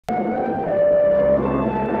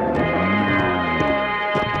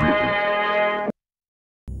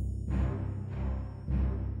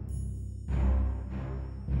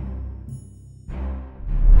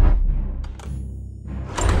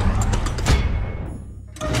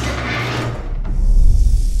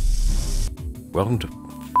Welcome to...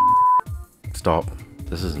 Stop.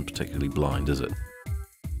 This isn't particularly blind, is it?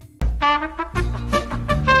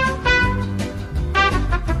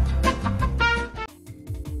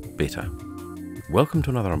 Better. Welcome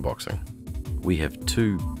to another unboxing. We have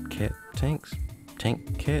two cat tanks?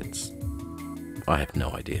 Tank cats? I have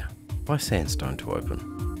no idea. By Sandstone to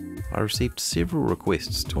open. I received several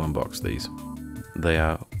requests to unbox these. They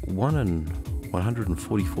are 1 in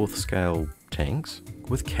 144th scale tanks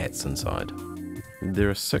with cats inside.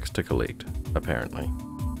 There are 6 to collect, apparently.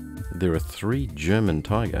 There are 3 German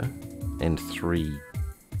Tiger and 3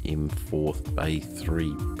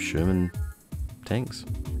 M4A3 Sherman tanks,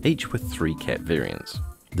 each with 3 cat variants,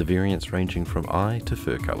 the variants ranging from eye to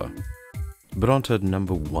fur colour. But on to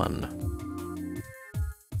number 1.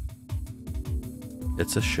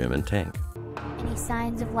 It's a Sherman tank. Any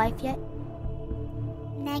signs of life yet?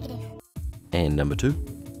 Negative. And number 2.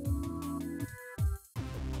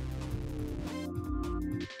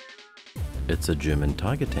 It's a German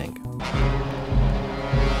Tiger tank.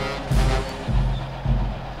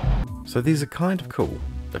 So these are kind of cool,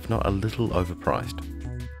 if not a little overpriced.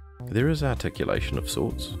 There is articulation of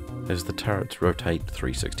sorts, as the turrets rotate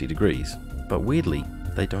 360 degrees, but weirdly,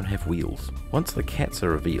 they don't have wheels. Once the cats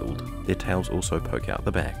are revealed, their tails also poke out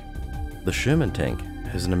the back. The Sherman tank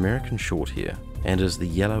has an American Shorthair and is the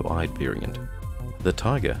yellow-eyed variant. The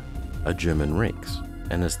Tiger, a German Rex,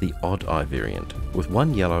 and is the odd-eye variant, with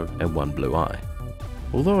 1 yellow and 1 blue eye.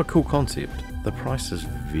 Although a cool concept, the price is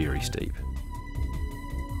very steep.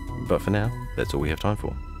 But for now, that's all we have time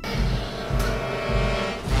for.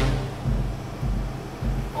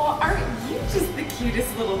 Well, aren't you just the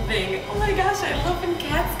cutest little thing? Oh my gosh, I love when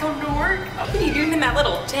cats come to work. What are you doing in that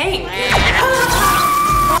little tank?